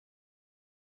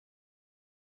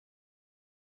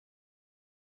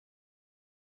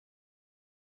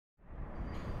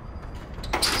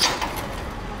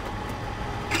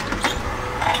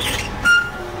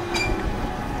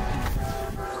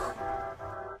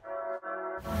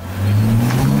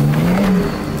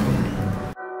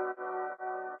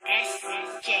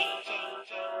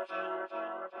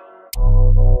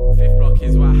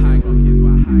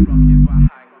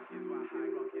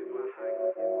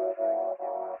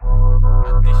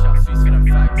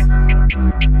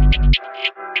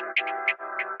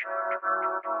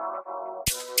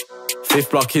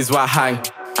Fifth block is where I hang.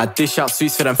 I dish out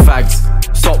sweets for them fags.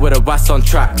 Stop with the was on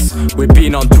tracks. We've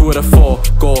been on 2 of the 4.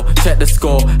 Go check the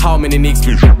score. How many niggas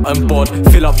we on board?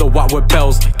 Fill up the what with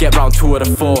bells. Get round 2 of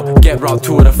the 4. Get round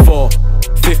 2 of the 4.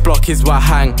 Fifth block is where I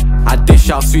hang. I dish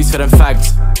out sweets for them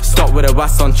fags. Stop with the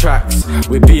was on tracks.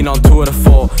 We've been on 2 of the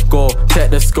 4. Go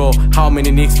check the score. How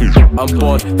many niggas we on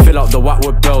board? Fill up the what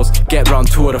with bells. Get round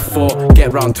 2 of the 4.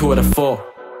 Get round 2 of the 4.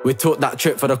 We took that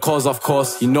trip for the cause, of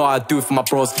course. You know I do for my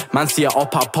bros. Man, see it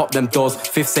up, I pop them doors.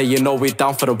 Fifth say, you know we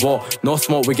down for the war. No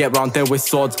smoke, we get round there with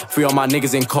swords. 3 of my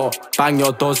niggas in court. Bang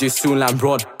your doors, you soon land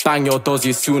rod. Bang your doors,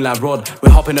 you soon land rod.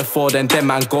 We hop in the 4, then them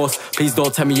man ghost. Please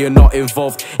don't tell me you're not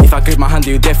involved. If I grip my hand,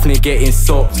 you definitely getting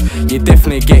soaked. You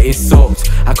definitely getting soaked.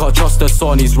 I can't trust the saw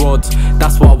on these roads.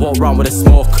 That's why I walk round with the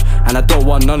smoke. And I don't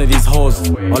want none of these hoes.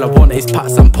 All I want is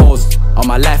pats and pose. On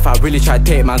my life, I really try to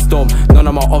take man's dome. None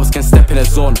of my ops can step in the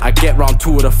zone. I get round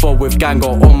 2 of the 4 with gang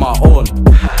or on my own.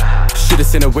 Should've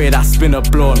seen the way that spinner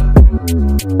blown.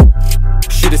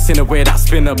 Should've seen the way that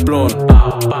spinner blown.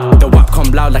 The whack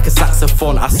come loud like a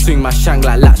saxophone. I swing my shank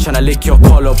like latch tryna lick your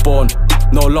collarbone.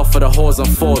 No love for the hoes and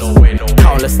fours.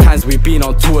 Countless times we've been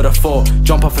on 2 of the 4.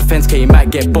 Jump off a fence cause you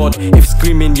might get bored. If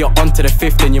screaming you're onto the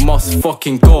 5th then you must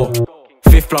fucking go.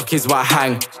 Fifth block is where I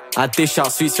hang. I dish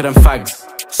out sweets for them fags.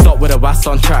 Stop with the was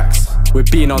on tracks. We've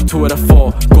been on 2 of the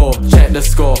 4. Go check the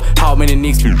score. How many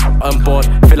niggas we on board?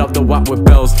 Fill up the whack with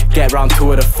bells. Get round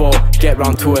 2 of the 4. Get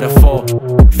round 2 of the 4.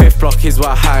 Fifth block is where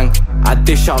I hang. I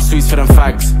dish out sweets for them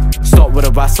fags. Stop with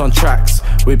the was on tracks.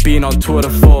 We've been on 2 of the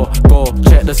 4. Go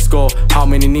check the score. How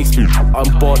many niggas we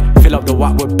on board? Fill up the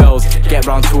whack with bells. Get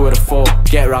round 2 of the 4.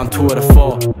 Get round 2 of the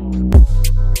 4.